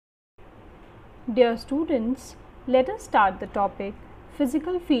Dear students, let us start the topic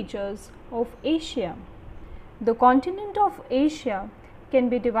Physical Features of Asia. The continent of Asia can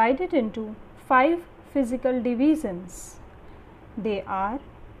be divided into 5 physical divisions. They are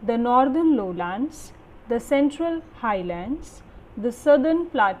the Northern Lowlands, the Central Highlands, the Southern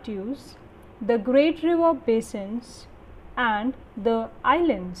Plateaus, the Great River Basins, and the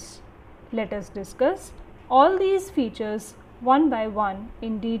islands. Let us discuss all these features one by one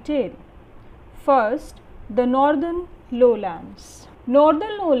in detail. First, the Northern Lowlands.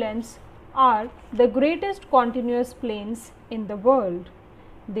 Northern Lowlands are the greatest continuous plains in the world.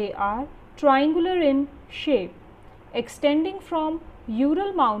 They are triangular in shape, extending from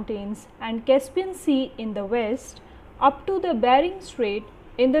Ural Mountains and Caspian Sea in the west up to the Bering Strait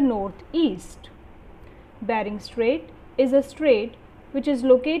in the northeast. Bering Strait is a strait which is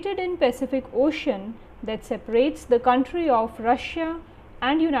located in Pacific Ocean that separates the country of Russia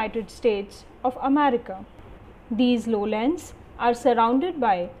and United States of America. These lowlands are surrounded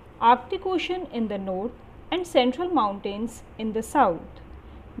by Arctic Ocean in the north and Central Mountains in the south.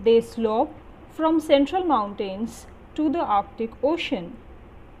 They slope from Central Mountains to the Arctic Ocean.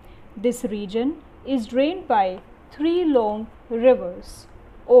 This region is drained by 3 long rivers,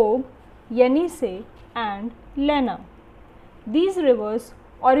 Ob, Yenisei and Lena. These rivers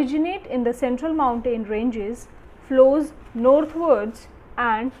originate in the Central Mountain ranges, flows northwards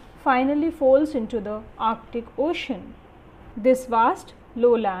and finally falls into the Arctic Ocean. This vast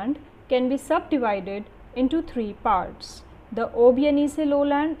lowland can be subdivided into 3 parts: the Ob-Yenisei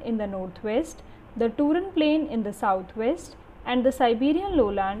lowland in the northwest, the Turan plain in the southwest, and the Siberian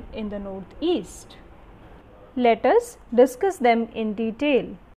lowland in the northeast. Let us discuss them in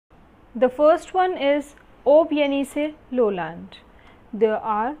detail. The first one is Ob-Yenisei lowland. There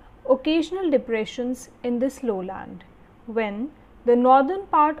are occasional depressions in this lowland. When the northern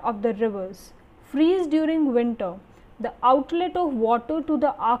part of the rivers freeze during winter, the outlet of water to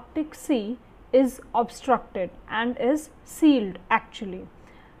the Arctic Sea is obstructed and is sealed actually.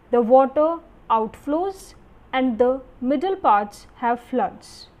 The water outflows and the middle parts have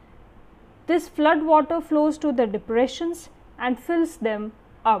floods. This flood water flows to the depressions and fills them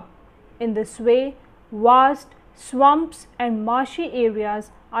up. In this way, vast swamps and marshy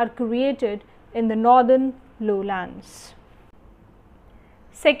areas are created in the northern lowlands.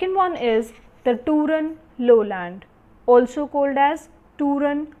 Second one is the Turan lowland, also called as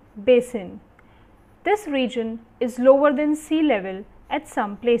Turan Basin. This region is lower than sea level at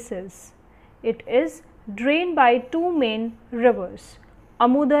some places. It is drained by 2 main rivers,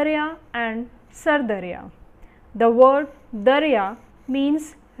 Amu Darya and Sar Darya. The word Darya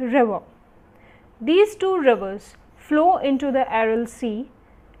means river. These 2 rivers flow into the Aral Sea,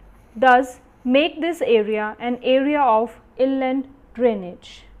 thus make this area an area of inland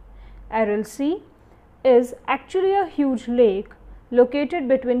drainage. Aral Sea is actually a huge lake located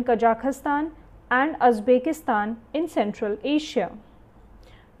between Kazakhstan and Uzbekistan in Central Asia.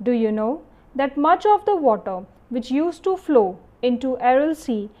 Do you know that much of the water which used to flow into Aral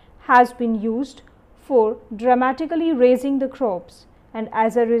Sea has been used for dramatically raising the crops, and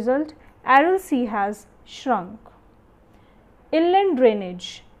as a result Aral Sea has shrunk. Inland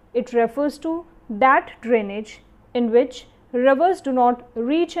drainage, it refers to that drainage in which rivers do not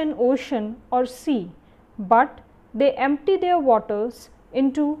reach an ocean or sea, but they empty their waters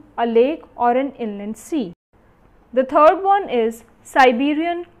into a lake or an inland sea. The third one is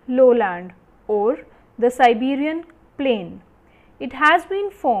Siberian lowland or the Siberian plain. It has been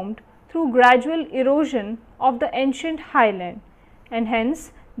formed through gradual erosion of the ancient highland, and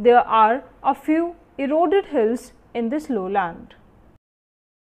hence there are a few eroded hills in this lowland.